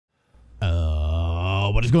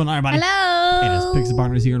what is going on, everybody? Hello. It is Pixel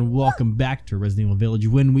Partners here, and welcome back to Resident Evil Village.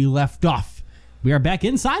 When we left off, we are back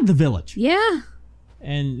inside the village. Yeah.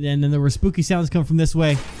 And then there were spooky sounds come from this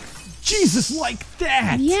way. Jesus, like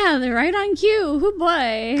that! Yeah, they're right on cue. Oh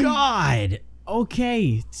boy. God!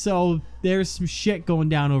 Okay, so there's some shit going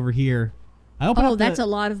down over here. Oh, that's a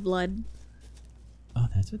lot of blood. Oh,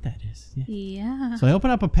 that's what that is. Yeah. Yeah. So I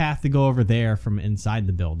open up a path to go over there from inside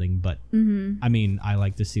the building, but I mean, I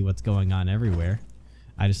like to see what's going on everywhere.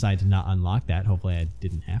 I decided to not unlock that. Hopefully I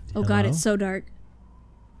didn't have to. Oh God, it's so dark.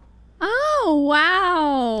 Oh,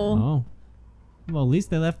 wow. Oh. Well, at least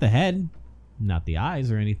they left the head. Not the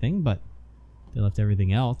eyes or anything, but they left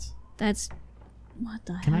everything else. That's... What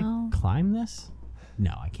the hell? Can I climb this?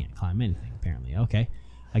 No, I can't climb anything, apparently. Okay.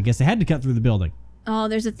 I guess I had to cut through the building. Oh,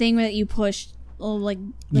 there's a thing that you push. Oh, like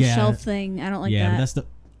the shelf thing. I don't like that. Yeah, but that's the...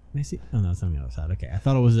 Let me see. Oh, no, it's on the other side. Okay. I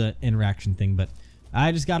thought it was an interaction thing, but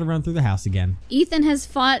I just got to run through the house again. Ethan has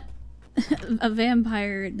fought a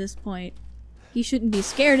vampire at this point. He shouldn't be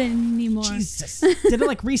scared anymore. Jesus. Did it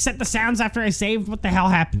like reset the sounds after I saved? What the hell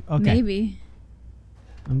happened? Okay. Maybe.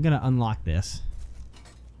 I'm going to unlock this.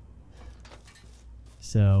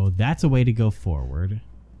 So that's a way to go forward.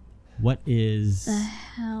 What is The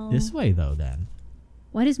hell? this way, though, then?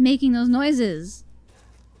 What is making those noises?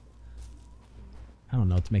 I don't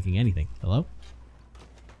know. It's making anything. Hello?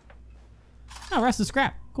 Oh, rest of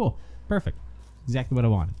scrap. Cool. Perfect. Exactly what I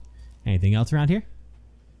wanted. Anything else around here?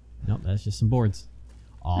 Nope, that's just some boards.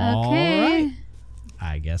 All Okay. right.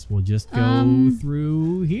 I guess we'll just go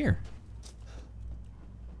through here.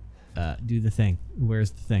 Do the thing.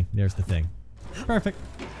 Where's the thing? There's the thing. Perfect.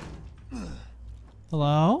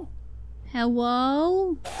 Hello?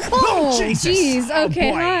 Hello? Oh, Jesus. Jeez. Okay,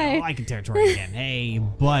 oh, boy. hi. Liking territory again. Hey,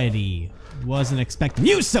 buddy. Wasn't expecting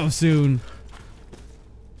you so soon.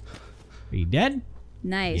 Are you dead?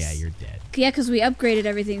 Nice. Yeah, you're dead. Yeah, because we upgraded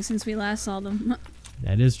everything since we last saw them.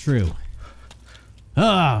 That is true.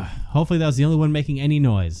 Hopefully that was the only one making any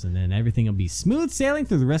noise, and then everything will be smooth sailing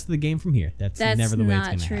through the rest of the game from here. That's never the way it's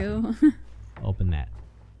going to happen. not true. Open that.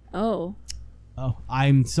 Oh. Oh,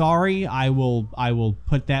 I'm sorry. I will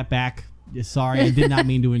put that back. Sorry, I did not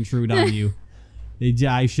mean to intrude on you.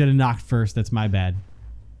 I should have knocked first. That's my bad.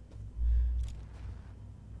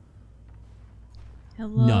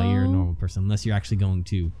 Hello? No, you're a normal person, unless you're actually going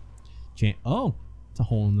to change. Oh, it's a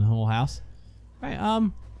hole in the whole house. All right,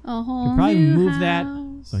 A whole I'll probably new move house. that.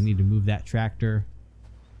 So I need to move that tractor.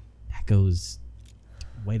 That goes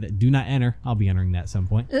way that. Do not enter. I'll be entering that at some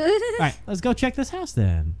point. All right, let's go check this house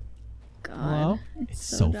then. God. Hello? It's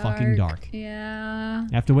so fucking dark. Yeah.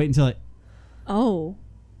 I have to wait until it. Oh.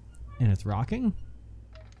 And it's rocking.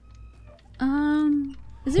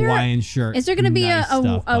 Is there Hawaiian shirt. is there gonna be nice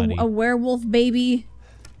stuff, buddy. a werewolf baby?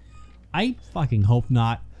 I fucking hope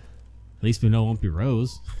not. At least we know it won't be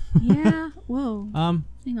Rose. Yeah. Whoa.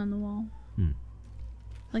 Thing on the wall.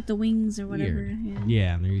 Like the wings or whatever. Weird. Yeah.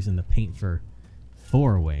 Yeah, and they're using the paint for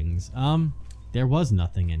 4 wings. There was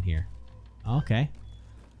nothing in here. Okay.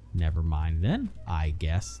 Never mind then, I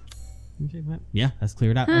guess. Yeah, that's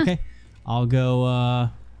cleared out. Huh. Okay. I'll go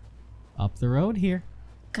up the road here.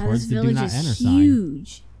 God, towards this the do village not is enter sign.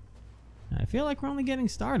 huge. I feel like we're only getting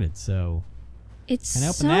started, so It's Can I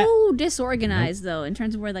open so that? disorganized though in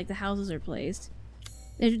terms of where like the houses are placed.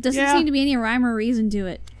 There doesn't Yeah. seem to be any rhyme or reason to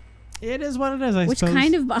it, it is what it is, I which suppose.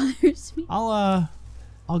 kind of bothers me. I'll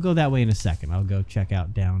go that way in a second. I'll go check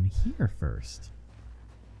out down here first.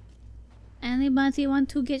 Anybody want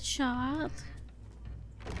to get shot?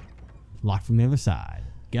 Locked from the other side.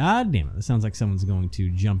 God damn it. This sounds like someone's going to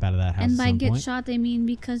jump out of that house And at by some get point. shot, they mean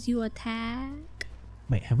because you attack.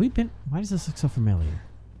 Wait, have we been... Why does this look so familiar?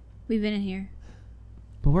 We've been in here.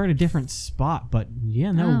 But we're at a different spot. But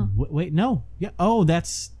yeah, no. Oh. Wait, no. Yeah. Oh,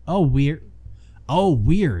 that's... Oh, weird. Oh,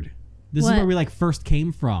 weird. This is What? where we like first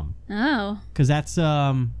came from. Oh. Because that's...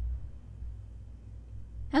 I was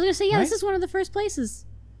gonna say, yeah, Right? this is one of the first places.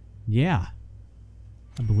 Yeah.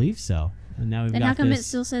 I believe so. And now we've Then got how come this... it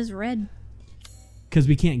still says red? Because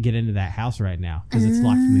we can't get into that house right now. Because it's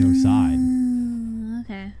locked from the other side.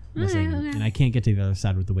 Okay. Listen, Okay. and I can't get to the other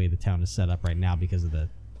side with the way the town is set up right now because of the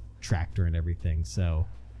tractor and everything. So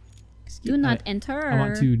Do not enter. I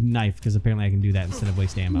want to knife because apparently I can do that instead of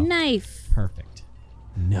waste ammo. Knife. Perfect.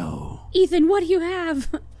 No. Ethan, what do you have?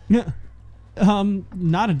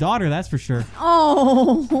 Not a daughter, that's for sure.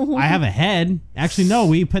 Oh. I have a head. Actually, no,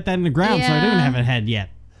 we put that in the ground, so I don't Yeah. have a head yet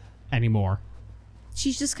anymore.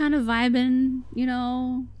 She's just kind of vibing, you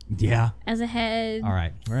know, Yeah. as a head. All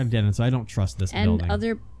right, we're at a dead end, so I don't trust this And building.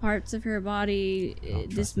 other parts of her body Don't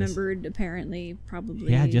trust dismembered, apparently,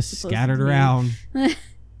 probably. Yeah, just scattered supposedly. around.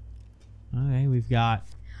 Okay, we've got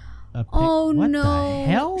a pic. Oh what no! the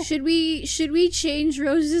hell? Should we change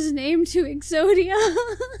Rose's name to Exodia?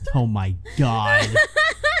 Oh my god.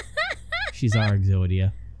 She's our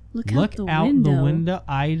Exodia. Look Look out the window. the window.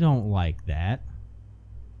 I don't like that.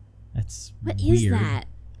 That's What weird. is that?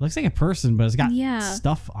 Looks like a person, but it's got Yeah.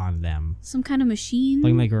 stuff on them. Some kind of machine?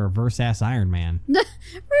 Looking like a reverse ass Iron Man.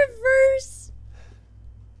 Reverse.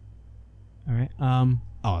 All right.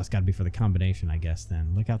 Oh, it's got to be for the combination, I guess.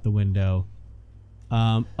 Then look out the window.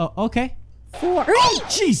 Oh, okay. 4. Oh,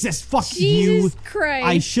 Jesus, fuck Jesus you! Christ!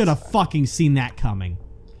 I should have fucking seen that coming.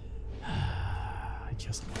 I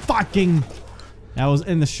just fucking. That was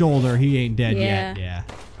in the shoulder. He ain't dead yet. Yeah.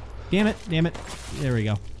 Damn it! Damn it! There we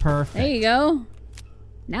go. Perfect. There you go.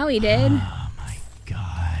 Now he did. Oh my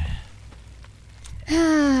god.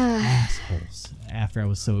 Assholes. After I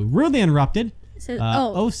was so rudely interrupted.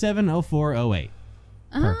 So, 07, 04, 08.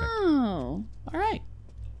 Perfect. Oh. All right.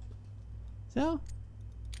 So.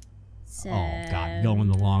 Oh god, going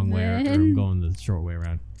the long way, or I'm going the short way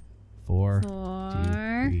around. 4, 2,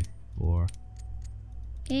 3, 4,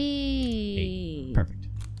 8. Perfect.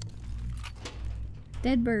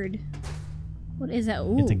 Dead bird. What is that?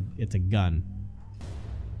 Ooh. It's a gun.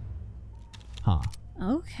 Huh.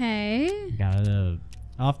 Okay.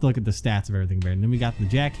 I'll have to look at the stats of everything there. And then we got the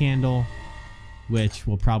jack handle, which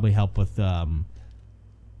will probably help with the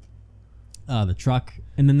truck,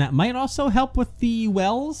 and then that might also help with the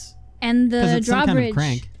wells. And the It's some kind drawbridge. of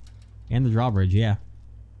crank. And the drawbridge, yeah.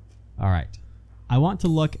 All right. I want to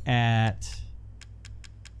look at...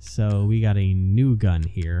 So we got a new gun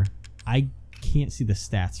here. I can't see the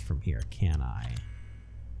stats from here, can I?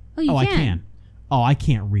 Oh, you I can. can. Oh, I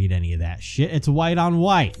can't read any of that shit. It's white on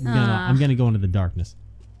white. I'm gonna go into the darkness.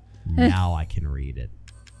 Now I can read it.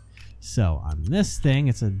 So on this thing,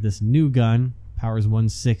 it's this new gun. Power is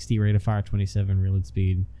 160, rate of fire 27, reload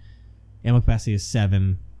speed. Ammo capacity is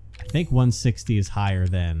 7. I think 160 is higher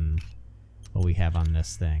than what we have on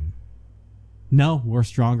this thing. No, we're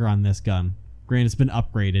stronger on this gun. Granted, it's been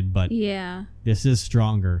upgraded, but Yeah. this is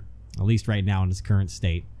stronger, at least right now in its current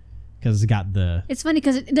state, because it's got the... It's funny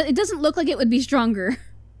because it doesn't look like it would be stronger.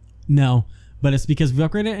 No, but it's because we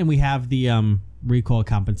upgraded it and we have the recoil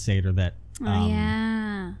compensator that Oh,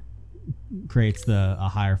 yeah. creates a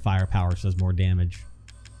higher firepower, so does more damage.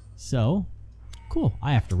 So, cool.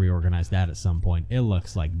 I have to reorganize that at some point. It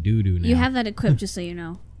looks like doo-doo now. You have that equipped, just so you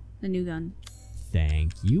know. The new gun.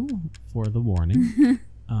 Thank you for the warning.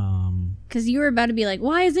 Because you were about to be like,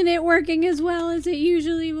 why isn't it working as well as it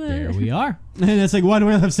usually would? There we are. And it's like, why do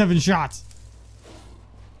we have 7 shots?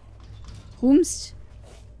 Whomst?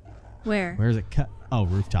 Where? Where's it cut? Oh,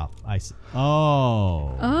 rooftop. I see.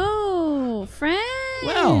 Oh. Oh,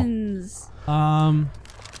 friends. Well.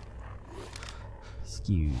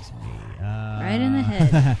 Excuse me. Right in the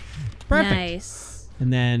head. Perfect. Nice.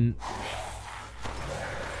 And then...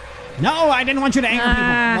 No, I didn't want you to anger people.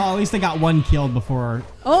 Well, at least I got one killed before...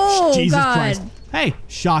 Oh, Jesus God. Christ. Hey,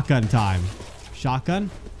 shotgun time. Shotgun.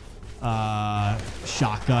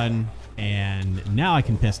 Shotgun. And now I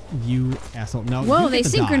can piss you, asshole. No, Whoa, you they get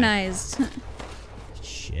to die. synchronized.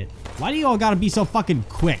 Shit. Why do you all gotta be so fucking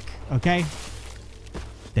quick, okay?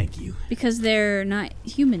 Thank you. Because they're not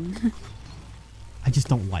human. I just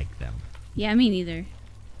don't like them. Yeah, me neither.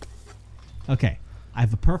 Okay. I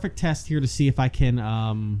have a perfect test here to see if I can,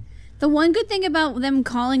 The one good thing about them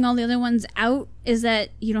calling all the other ones out is that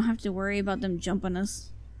you don't have to worry about them jumping us.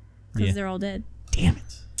 Because Yeah. they're all dead. Damn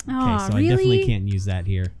it. Aw, Okay, so really? I definitely can't use that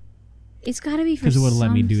here. It's gotta be for Because it would have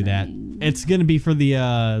let me do that. something. It's gonna be for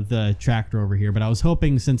the tractor over here, but I was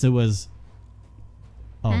hoping since it was...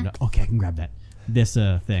 Oh, Huh? no. Okay, I can grab that. This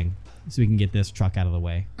thing. So we can get this truck out of the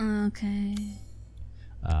way. Okay.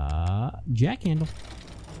 Jack handle.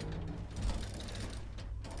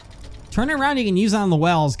 Turn it around, you can use it on the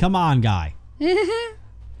wells. Come on, guy.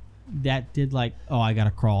 That did like... Oh, I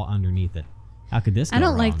gotta crawl underneath it. How could this go I don't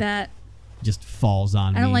wrong? like that. Just falls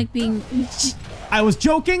on me. I don't like being... I was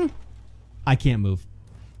joking. I can't move.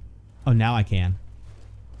 Oh, now I can.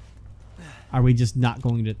 Are we just not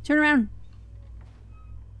going to... Turn around.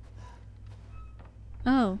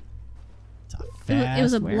 Oh. It's a It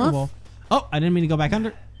was a fast bluff? werewolf. Oh, I didn't mean to go back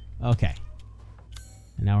under. Okay.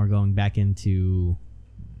 And now we're going back into...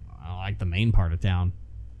 like the main part of town.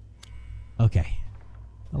 Okay.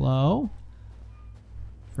 Hello?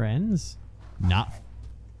 Friends? Not...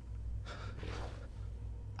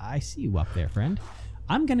 I see you up there, friend.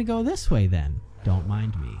 I'm gonna go this way then. Don't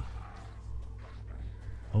mind me.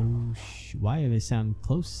 Oh, why do they sound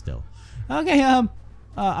close still? Okay,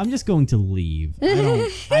 I'm just going to leave.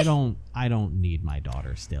 I don't need my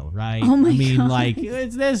daughter still, right? Oh my I mean, God. like,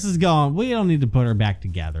 this is gone. We don't need to put her back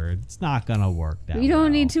together. It's not gonna work that We don't well.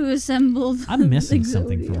 need to assemble. I'm missing the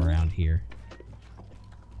something from Exodia. around here.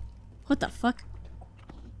 What the fuck?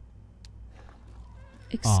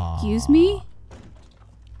 Excuse me?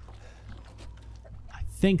 I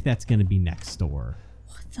think that's gonna be next door.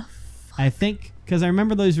 What the fuck? I think, because I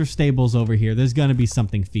remember those were stables over here. There's gonna be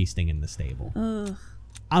something feasting in the stable. Ugh.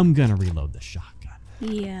 I'm gonna reload the shotgun.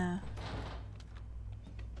 Yeah.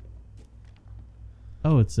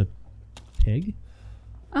 Oh, it's a pig?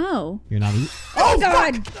 Oh. You're not. Oh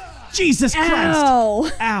God! Jesus Christ!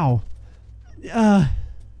 Ow! Ow.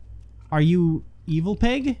 Are you evil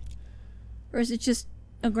pig? Or is it just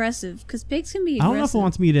aggressive? Because pigs can be I aggressive. don't know if it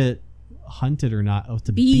wants me to hunt it or not. Oh, it's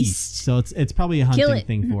a Beast. beast. So it's probably a Kill hunting it.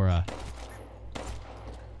 thing for a.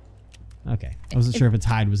 Okay, I wasn't sure if its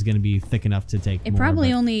hide was going to be thick enough to take. It more,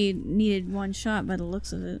 probably but- only needed one shot by the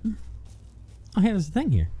looks of it. Oh, hey, there's a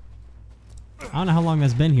thing here. I don't know how long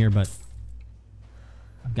that's been here, but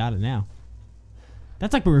I've got it now.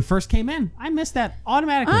 That's like when we first came in. I missed that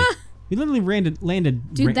automatically. Ah! We literally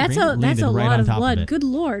landed. Dude, that's a landed right lot on of top blood. it. Good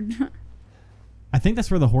lord. I think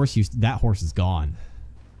that's where the horse used. That horse is gone.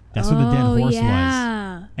 That's where the dead horse was.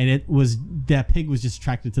 Yeah. And it was, that pig was just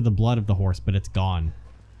attracted to the blood of the horse, but it's gone.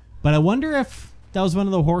 But I wonder if that was one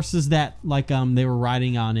of the horses that like they were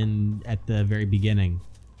riding on at the very beginning.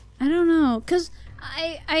 I don't know, cause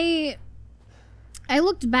I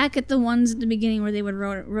looked back at the ones at the beginning where they would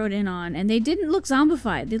rode in on, and they didn't look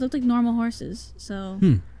zombified. They looked like normal horses. So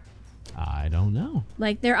I don't know.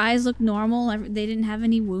 like their eyes looked normal. They didn't have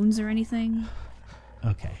any wounds or anything.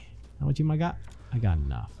 Okay. How much I got? I got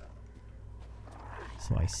enough.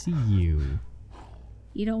 So I see you.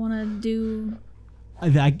 You don't want to do.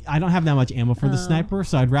 I don't have that much ammo for the Oh. sniper,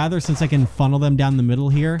 so I'd rather, since I can funnel them down the middle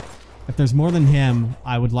here, if there's more than him,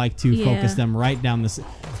 I would like to Yeah. focus them right down this.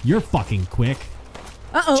 You're fucking quick.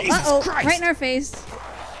 Jesus Christ. Right in our face.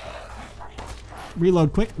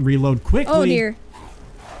 Reload quick. Reload quickly. Oh dear.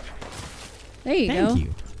 There you go. Thank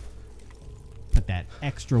you. Put that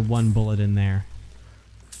extra one bullet in there.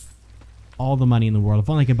 All the money in the world. If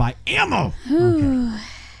only I could buy ammo. Okay.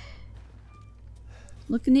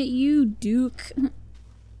 Looking at you, Duke.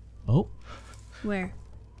 Oh, Where?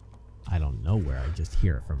 I don't know where. I just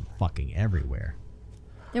hear it from fucking everywhere.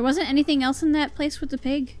 There wasn't anything else in that place with the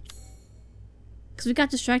pig? Because we got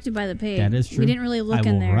distracted by the pig. That is true. We didn't really look I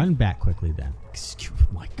in will there. run back quickly then. Excuse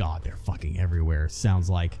my God, they're fucking everywhere. Sounds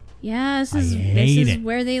like Yeah, this I is hate it.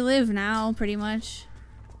 where they live now, pretty much.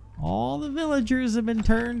 all the villagers have been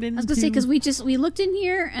turned into. I was gonna say because we looked in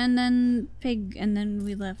here and then pig and then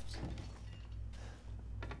we left.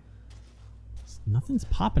 Nothing's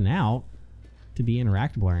popping out to be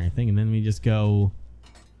interactable or anything, and then we just go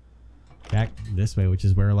back this way, which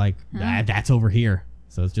is where like that's over here.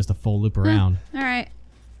 So it's just a full loop around. All right.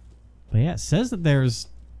 But yeah, it says that there's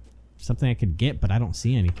something I could get, but I don't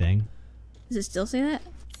see anything. Does it still say that?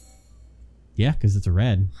 Yeah, because it's a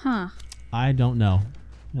red. Huh. I don't know.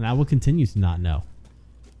 And I will continue to not know.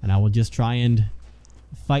 And I will just try and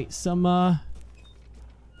fight some,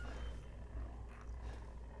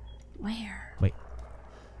 Where? Wait.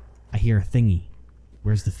 I hear a thingy.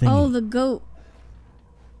 Where's the thingy? Oh, the goat.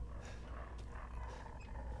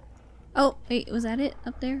 Oh, wait, was that it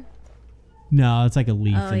up there? No, it's like a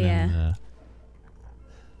leaf Oh, and yeah. then,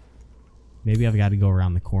 maybe I've got to go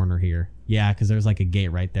around the corner here. Yeah, because there's like a gate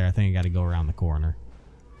right there. I think I got to go around the corner.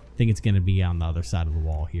 I think it's going to be on the other side of the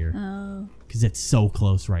wall here. Oh. Because it's so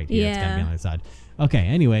close right here. It's got to be Yeah. on the other side. Okay,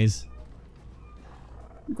 anyways.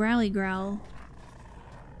 Growly growl.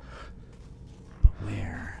 But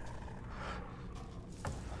where?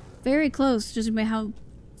 Very close, just by how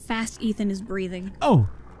fast Ethan is breathing. Oh,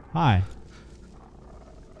 hi.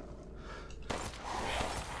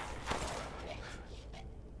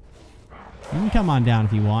 You can come on down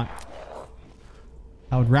if you want.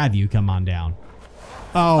 I would rather you come on down.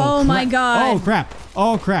 Oh my crap. God. Oh crap.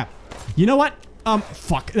 Oh crap. You know what?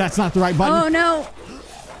 Fuck. That's not the right Oh button. no!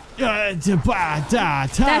 That's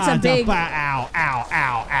a big- Ow, ow,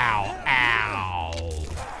 ow, ow, ow.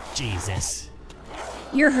 Jesus.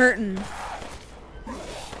 You're hurting.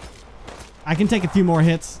 I can take a few more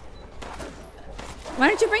hits. Why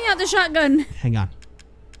don't you bring out the shotgun? Hang on.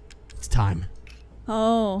 It's time.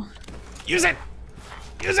 Oh. Use it!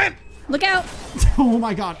 Use it! Look out! Oh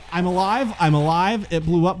my God. I'm alive. I'm alive. It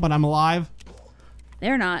blew up, but I'm alive.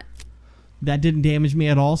 They're not. That didn't damage me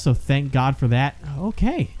at all, so thank God for that.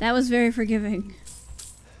 Okay. That was very forgiving.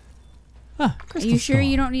 Huh, Are crystal you sure skull.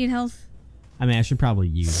 you don't need health? I mean, I should probably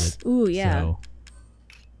use it. Ooh, yeah. So.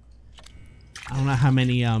 I don't know how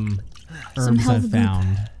many Some herbs health I've goop.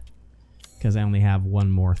 found because I only have one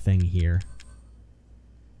more thing here.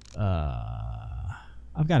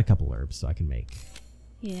 I've got a couple herbs so I can make.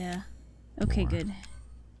 Yeah. Okay, More. good.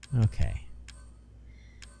 Okay.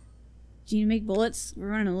 Do you make bullets? We're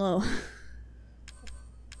running low.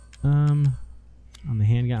 On the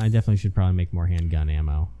handgun, I definitely should probably make more handgun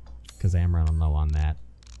ammo because I am running low on that.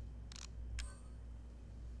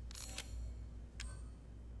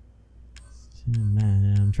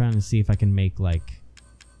 Man, I'm trying to see if I can make like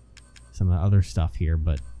some of the other stuff here,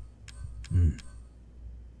 but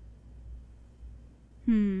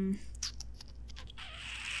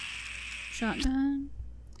Shotgun.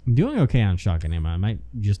 I'm doing okay on shotgun ammo. I might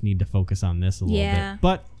just need to focus on this a little Yeah. bit,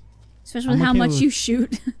 but Especially with I'm how okay much with- you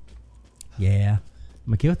shoot. yeah,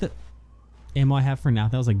 I'm okay with the ammo I have for now.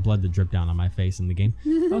 That was like blood that dripped down on my face in the game.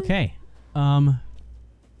 Okay, are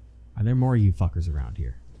there more of you fuckers around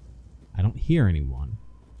here? I don't hear anyone,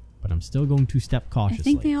 but I'm still going to step I cautiously.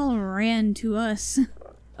 think they all ran to us.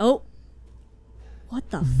 Oh. What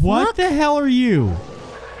the What fuck? the hell are you?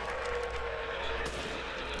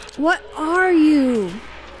 What are you?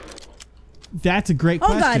 That's a great Oh,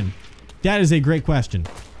 God. question. That is a great question.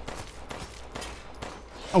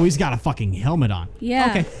 Oh, he's got a fucking helmet on. Yeah.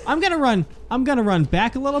 Okay, I'm gonna run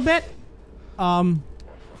back a little bit.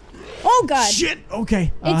 Oh god. Shit.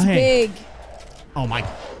 Okay. It's hey. big. Oh my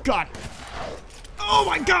god. Oh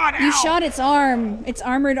my god. You ow. shot its arm. Its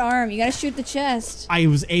armored arm. You gotta shoot the chest. I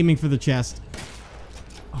was aiming for the chest.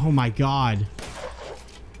 Oh my god.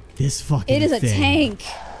 This fucking It is a thing. tank.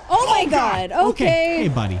 Oh my god. Okay. Hey,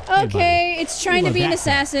 buddy. Hey, buddy. Okay. It's trying to love be an that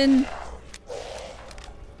thing. assassin.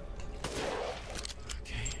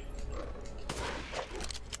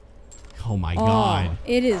 Oh my Oh, god.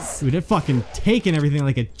 it is. Dude, it fucking taking everything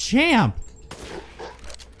like a champ.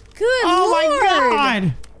 Good Oh lord. my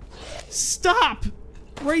god! Stop!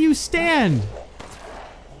 Where you stand!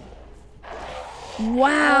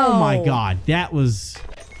 Wow. Oh my god, that was...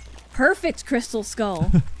 Perfect crystal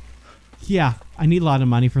skull. Yeah, I need a lot of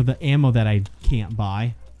money for the ammo that I can't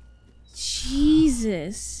buy.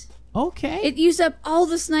 Jesus. Okay. It used up all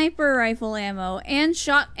the sniper rifle ammo and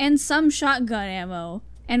some shotgun ammo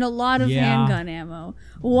and a lot of Yeah. handgun ammo.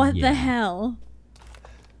 What Yeah. the hell?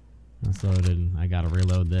 That's loaded. I gotta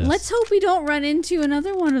reload this. Let's hope we don't run into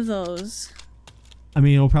another one of those I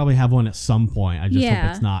mean, it'll probably have one at some point. I just Yeah.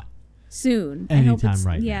 hope it's not. soon. I hope Anytime it's,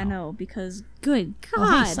 right yeah, now. no, because good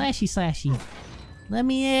God. slashy. Let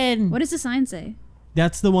me in. What does the sign say?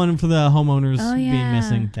 That's the one for the homeowners Oh, being yeah.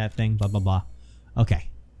 missing. That thing, blah, blah, blah. Okay.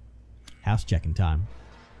 House checking time.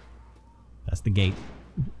 That's the gate.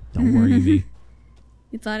 Don't worry, V.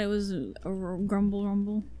 You thought it was a grumble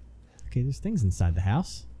rumble? Okay, there's things inside the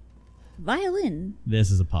house. Violin.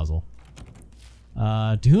 This is a puzzle.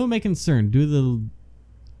 To whom it may concern, due to the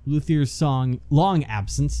Luthier's song long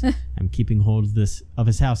absence, I'm keeping hold of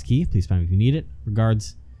his house key. Please find me if you need it.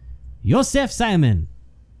 Regards, Josef Simon.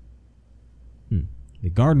 The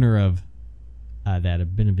gardener of that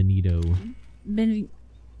of Benevento.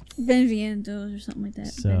 Benvientos or something like that.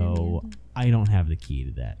 So Benevento. I don't have the key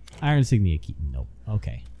to that. Iron insignia key. Nope.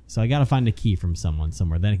 Okay. So I gotta find a key from someone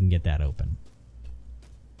somewhere. Then I can get that open.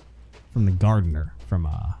 From the gardener.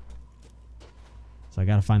 So I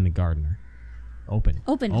gotta find the gardener. Open.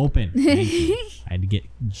 Open. Thank you. I had to get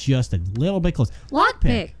just a little bit close.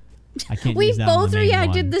 Lockpick. I can't We use that on both the main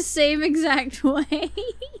reacted one. the same exact way.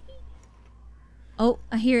 Oh,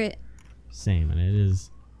 I hear it. Same, and it is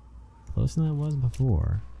closer than it was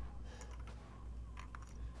before.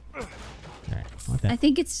 Alright, what that? I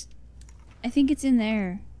think it's in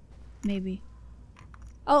there. Maybe.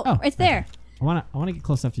 Oh, Oh, it's there. I wanna get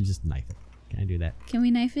close enough to just knife it. Can I do that? Can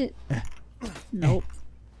we knife it? Nope.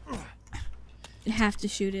 You have to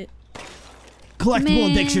shoot it. Collectible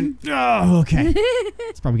Man. addiction. Oh, okay.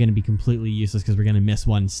 It's probably going to be completely useless because we're going to miss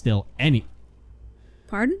one still.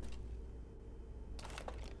 Pardon?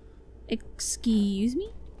 Excuse me?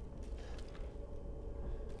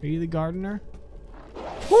 Are you the gardener?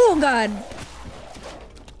 Oh God!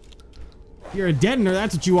 You're a deadener.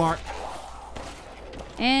 That's what you are.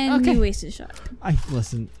 And Okay. you wasted a shot.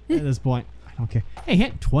 Listen. At this point, I don't care. Hey,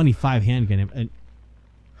 hit 25 handgun.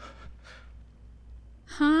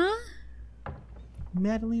 Huh?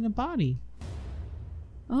 Madalena body.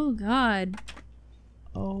 Oh God!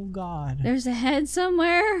 Oh God. There's a head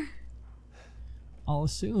somewhere. I'll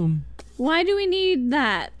assume. Why do we need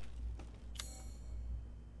that?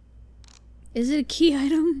 Is it a key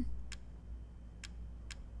item?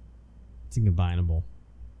 It's incombinable.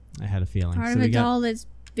 I had a feeling. Part of a doll that's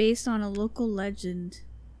based on a local legend.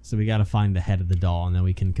 So we got to find the head of the doll, and then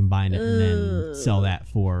we can combine it and then sell that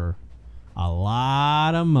for A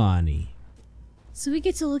lot of money. So we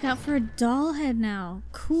get to look out for a doll head now.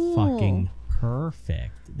 Cool. Fucking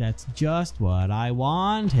perfect. That's just what I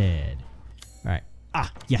wanted. All right.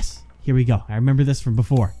 Ah, yes. Here we go. I remember this from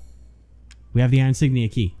before. We have the Iron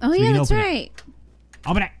Signia key. Oh, so we yeah, can that's open right. it.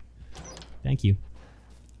 Open it. Thank you.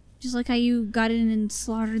 Just like how you got in and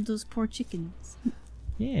slaughtered those poor chickens.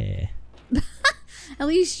 Yeah. At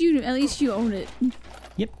least you own it.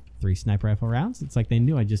 Yep. 3 sniper rifle rounds. It's like they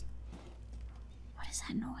knew I just... What is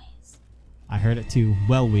that noise? I heard it too.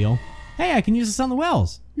 Well wheel. Hey, I can use this on the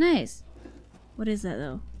wells. Nice. What is that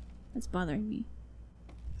though? That's bothering me.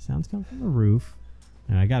 Sounds come from the roof.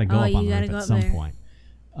 And I gotta go Oh, up you on the gotta roof go at up some there. point.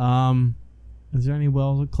 Is there any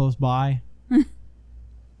wells close by?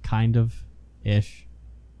 Kind of. Ish.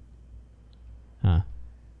 Huh.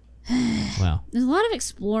 Well, There's a lot of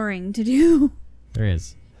exploring to do. there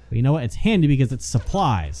is. But you know what? It's handy because it's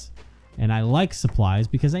supplies. And I like supplies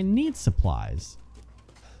because I need supplies.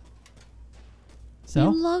 So,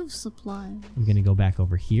 I love supplies. I'm gonna go back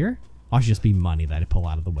over here. I'll just be money that I pull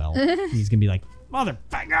out of the well. He's gonna be like,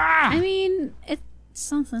 motherfucker! I mean, it's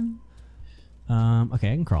something.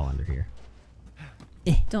 Okay, I can crawl under here.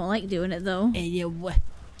 Don't like doing it though.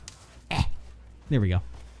 There we go.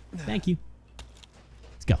 Thank you.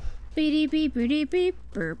 Let's go. Beep beep beep beep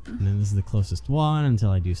burp. And then this is the closest one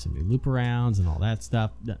until I do some new loop arounds and all that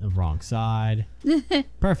stuff. The wrong side.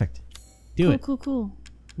 Perfect. Do Cool, it. cool, cool.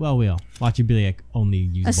 Well, we'll watch it be like only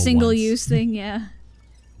usable A single once. use thing, yeah.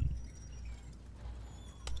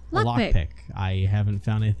 A Lockpick. lockpick. I haven't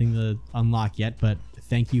found anything to unlock yet, but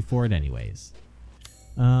thank you for it anyways.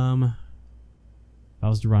 If I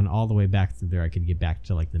was to run all the way back through there, I could get back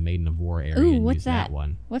to like the Maiden of War area Ooh, and what's use that? that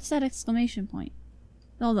one. What's that exclamation point?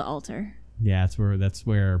 Oh, the altar. Yeah, that's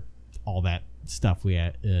where all that stuff we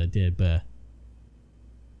did. But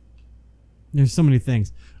there's so many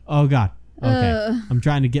things. Oh God. Okay, I'm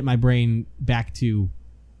trying to get my brain back to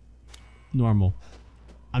normal.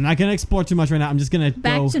 I'm not gonna explore too much right now. I'm just gonna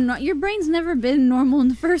Back go. to your brain's never been normal in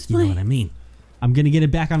the first You know place. what I mean? I'm gonna get it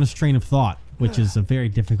back on a train of thought, which is a very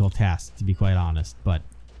difficult task, to be quite honest. But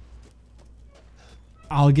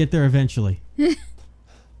I'll get there eventually. You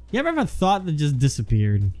ever have a thought that just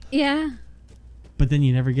disappeared, Yeah, but then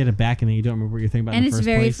you never get it back, and then you don't remember what you're thinking about and in the it's first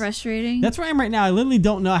very place? frustrating. That's where I am right now. I literally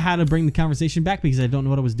don't know how to bring the conversation back because I don't know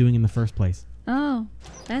what I was doing in the first place. Oh,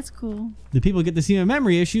 that's cool. The people get to see my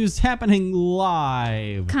memory issues happening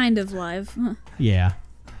live. Kind of live. Huh. Yeah.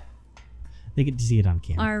 They get to see it on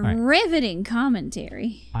camera. Our All right. riveting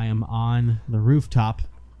commentary. I am on the rooftop.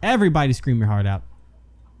 Everybody scream your heart out.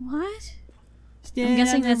 What? Stand I'm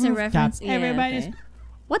guessing on the that's a rooftop. reference. Yeah, Everybody's okay.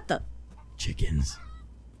 What the? chickens.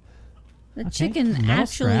 The Okay, chicken metal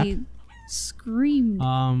actually screamed.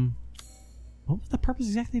 What was the purpose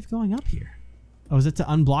exactly of going up here? Oh, is it to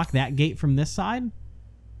unblock that gate from this side?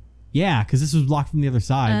 Yeah, because this was blocked from the other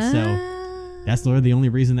side. So that's literally the only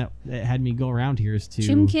reason that it had me go around here is to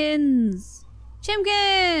Chimkins.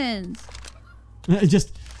 Chimkins.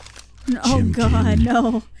 just No, oh Chimkin. God,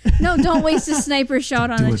 no! No, don't waste a sniper shot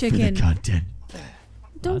on the chicken. content.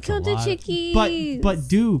 Don't That's kill a the lot. chickies. But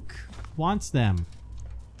Duke wants them.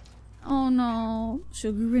 Oh no!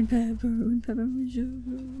 Sugar and pepper and pepper and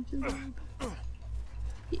sugar.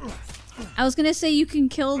 I was gonna say you can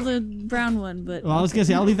kill the brown one, but Well, I was gonna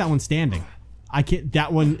say I'll leave that one standing. I can't.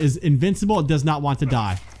 That one is invincible. It does not want to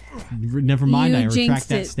die. Never mind. You I retract jinxed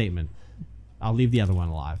that it. statement. I'll leave the other one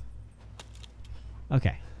alive.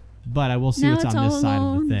 Okay, but I will see Now what's it's on this all side of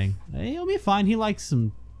alone. the thing. He'll be fine. He likes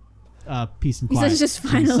some peace and He quiet. says just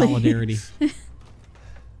and finally. solidarity.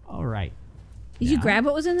 All right. Did you Now, grab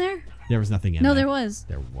what was in there? There was nothing in No, there. there was.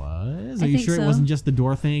 There was. I Are you think sure it so. wasn't just the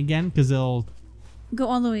door thing again? Because they'll. Go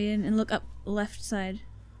all the way in and look up left side.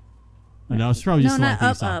 Oh, no, it's probably just No, the one not thing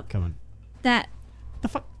you up, saw up. coming. That The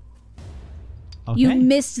fuck. Okay. you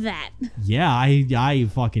missed that. Yeah, I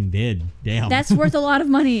fucking did. Damn. That's worth a lot of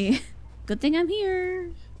money. Good thing I'm here.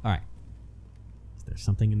 All right. Is there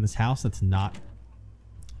something in this house that's not?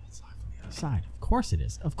 It's locked from the other side. Of course it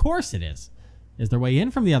is. Of course it is. Is there way in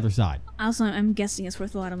from the other side? Also, I'm guessing it's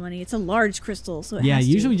worth a lot of money. It's a large crystal, so it Yeah. has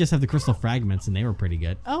to. Usually we just have the crystal fragments, and they were pretty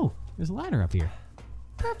good. Oh, there's a ladder up here.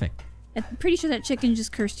 Perfect. I'm pretty sure that chicken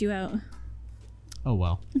just cursed you out. Oh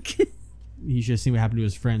well. He should have seen what happened to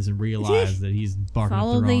his friends and realized that he's barking up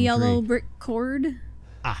Follow the the wrong yellow tree. brick cord.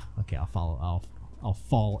 Ah, okay. I'll follow. I'll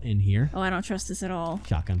fall in here. Oh, I don't trust this at all.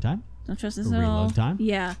 Shotgun time. Don't trust this Reload at all. time?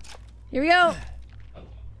 Yeah. Here we go.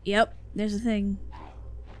 Yep. There's a thing.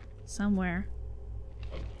 Somewhere.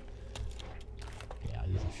 Yeah, I'll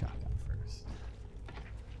use a shotgun first.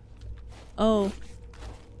 Oh.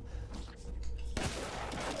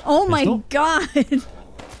 Oh my Pistol? god.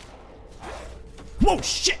 Whoa,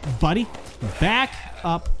 shit, buddy. Back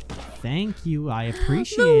up. Thank you. I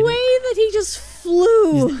appreciate The it. way that he just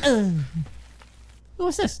flew.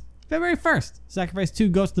 What's this? February 1st. Sacrifice 2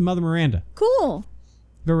 ghosts to Mother Miranda. Cool.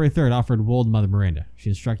 February 3rd. Offered wool to Mother Miranda. She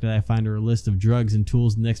instructed I find her a list of drugs and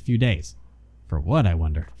tools in the next few days. For what, I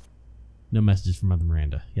wonder? No messages from Mother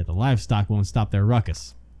Miranda. Yet the livestock won't stop their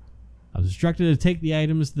ruckus. I was instructed to take the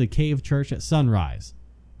items to the cave church at sunrise.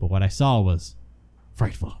 But what I saw was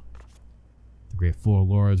frightful. The great four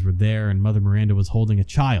lords were there, and Mother Miranda was holding a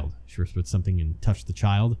child. She whispered something and touched the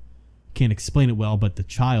child. Can't explain it well, but the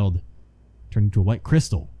child turned into a white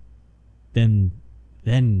crystal. Then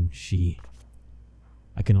she...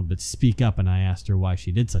 I couldn't help but speak up, and I asked her why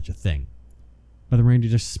she did such a thing. Mother Miranda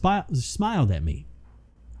just smiled at me.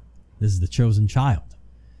 This is the chosen child.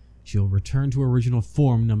 She will return to her original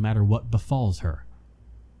form no matter what befalls her.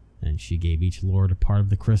 And she gave each lord a part of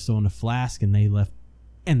the crystal in a flask, and they left.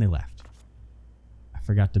 I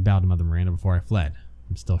forgot to bow to Mother Miranda before I fled.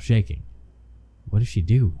 I'm still shaking. What did she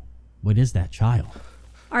do? What is that child?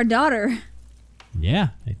 Our daughter. Yeah,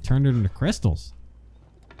 they turned her into crystals.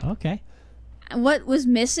 Okay. What was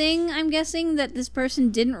missing, I'm guessing, that this person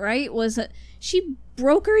didn't write was that she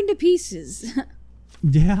broke her into pieces.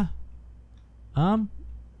 Yeah.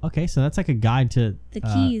 Okay, so that's like a guide to... The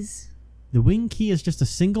keys. The wing key is just a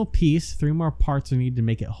single piece. 3 more parts are needed to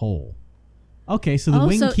make it whole. Okay, so the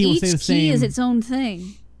wing key will stay the same. Each key is its own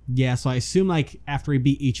thing. Yeah, so I assume like after we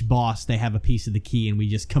beat each boss, they have a piece of the key, and we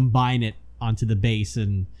just combine it onto the base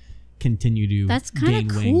and continue to That's kind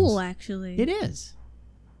of cool, actually. It is.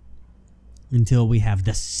 Until we have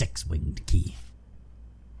the 6-winged key.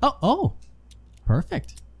 Oh,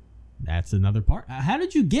 perfect. That's another part. How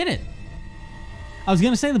did you get it? I was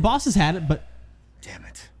gonna say the bosses had it, but Damn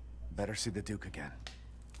it. Better see the Duke again.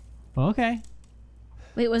 okay.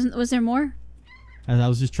 Wait, was there more? I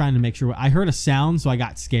was just trying to make sure. I heard a sound, so I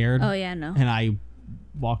got scared. Oh yeah, no. And I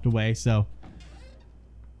walked away. So,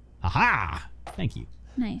 aha! Thank you.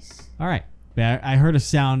 Nice. All right. I heard a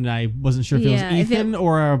sound, and I wasn't sure if it was Ethan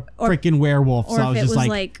or a freaking werewolf. Or so I was if it just was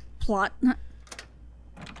like plot.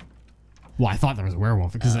 Well, I thought there was a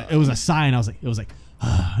werewolf because it was a sign. It was like,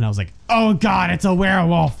 and I was like, oh god, it's a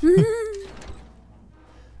werewolf. All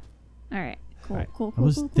right. Cool. All right. Cool. Are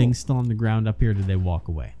those things still on the ground up here? Or did they walk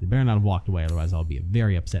away? They better not have walked away, otherwise I'll be a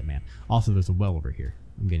very upset man. Also, there's a well over here.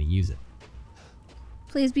 I'm gonna use it.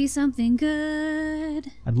 Please be something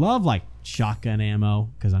good. I'd love like shotgun ammo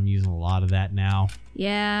because I'm using a lot of that now.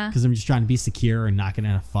 Yeah. Because I'm just trying to be secure and not get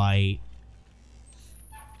in a fight.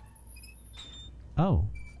 Oh,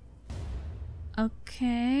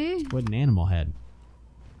 Okay. what an animal head.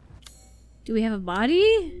 Do we have a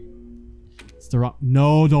body? It's the wrong.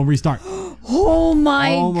 No, don't restart. Oh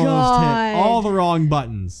my Almost god. hit all the wrong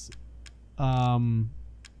buttons.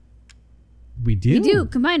 We do. We do.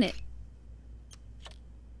 Combine it.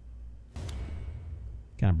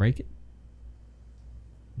 Can I break it?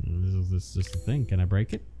 Is this just a thing? Can I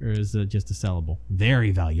break it? Or is it just a sellable?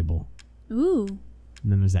 Very valuable. Ooh.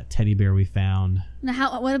 And then there's that teddy bear we found.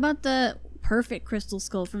 Now, what about the perfect crystal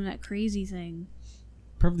skull from that crazy thing?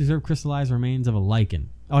 Perfectly preserved crystallized remains of a lichen.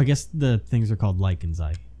 Oh, I guess the things are called lichens,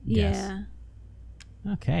 I guess.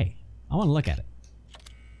 Yeah. Okay. I want to look at it.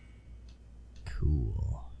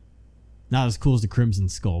 Cool. Not as cool as the Crimson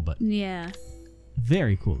Skull, but Yeah.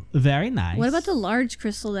 very cool. Very nice. What about the large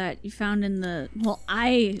crystal that you found in the... Well,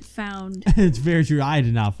 I found... It's very true. I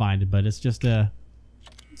did not find it, but it's just a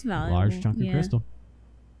It's valuable. large chunk of Yeah. crystal.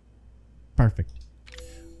 Perfect.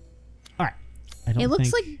 All right. I don't It looks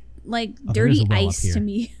think... like there is dirty a well up ice here. to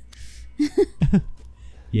me.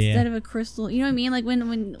 Yeah. Instead of a crystal. You know what I mean? Like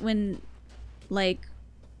when like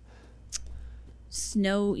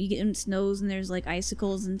snow, you get in snows and there's like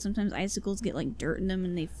icicles, and sometimes icicles get like dirt in them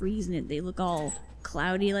and they freeze and they look all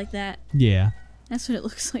cloudy like that. Yeah. That's what it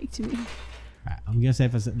looks like to me. All right. I'm gonna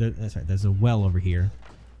save. That's right. There's a well over here.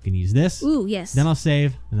 You can use this. Ooh, yes. Then I'll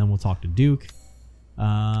save, and then we'll talk to Duke.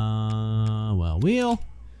 Well, wheel.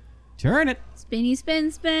 Turn it. Spinny spin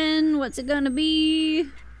spin. What's it gonna be?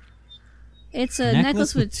 It's a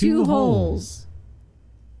necklace with 2 holes.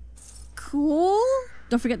 Cool.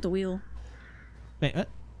 Don't forget the wheel. Wait, oh,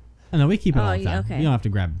 no, we keep it Oh, all the yeah, time. okay. You don't have to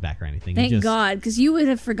grab it back or anything. You Thank just- God, because you would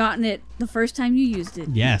have forgotten it the first time you used it.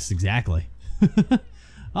 Yes, exactly.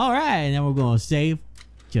 All right, and then we're going to save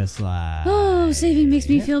just like... Oh, saving makes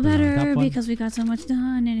me feel we're on better top one. because we got so much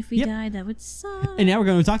done, and if we Yep. died, that would suck. And now we're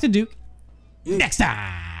going to talk to Duke next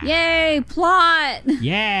time. Yay, plot!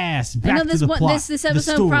 Yes, I back know to this the one, plot. this the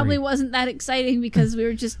episode story. probably wasn't that exciting because we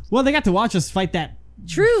were just Well, they got to watch us fight that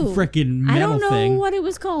true. freaking I metal don't know thing. what it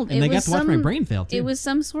was called. And it they got was to watch my brain fail, too. It was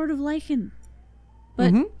some sort of lichen,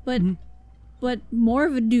 but Mhm, but mhm. but more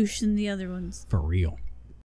of a douche than the other ones. For real.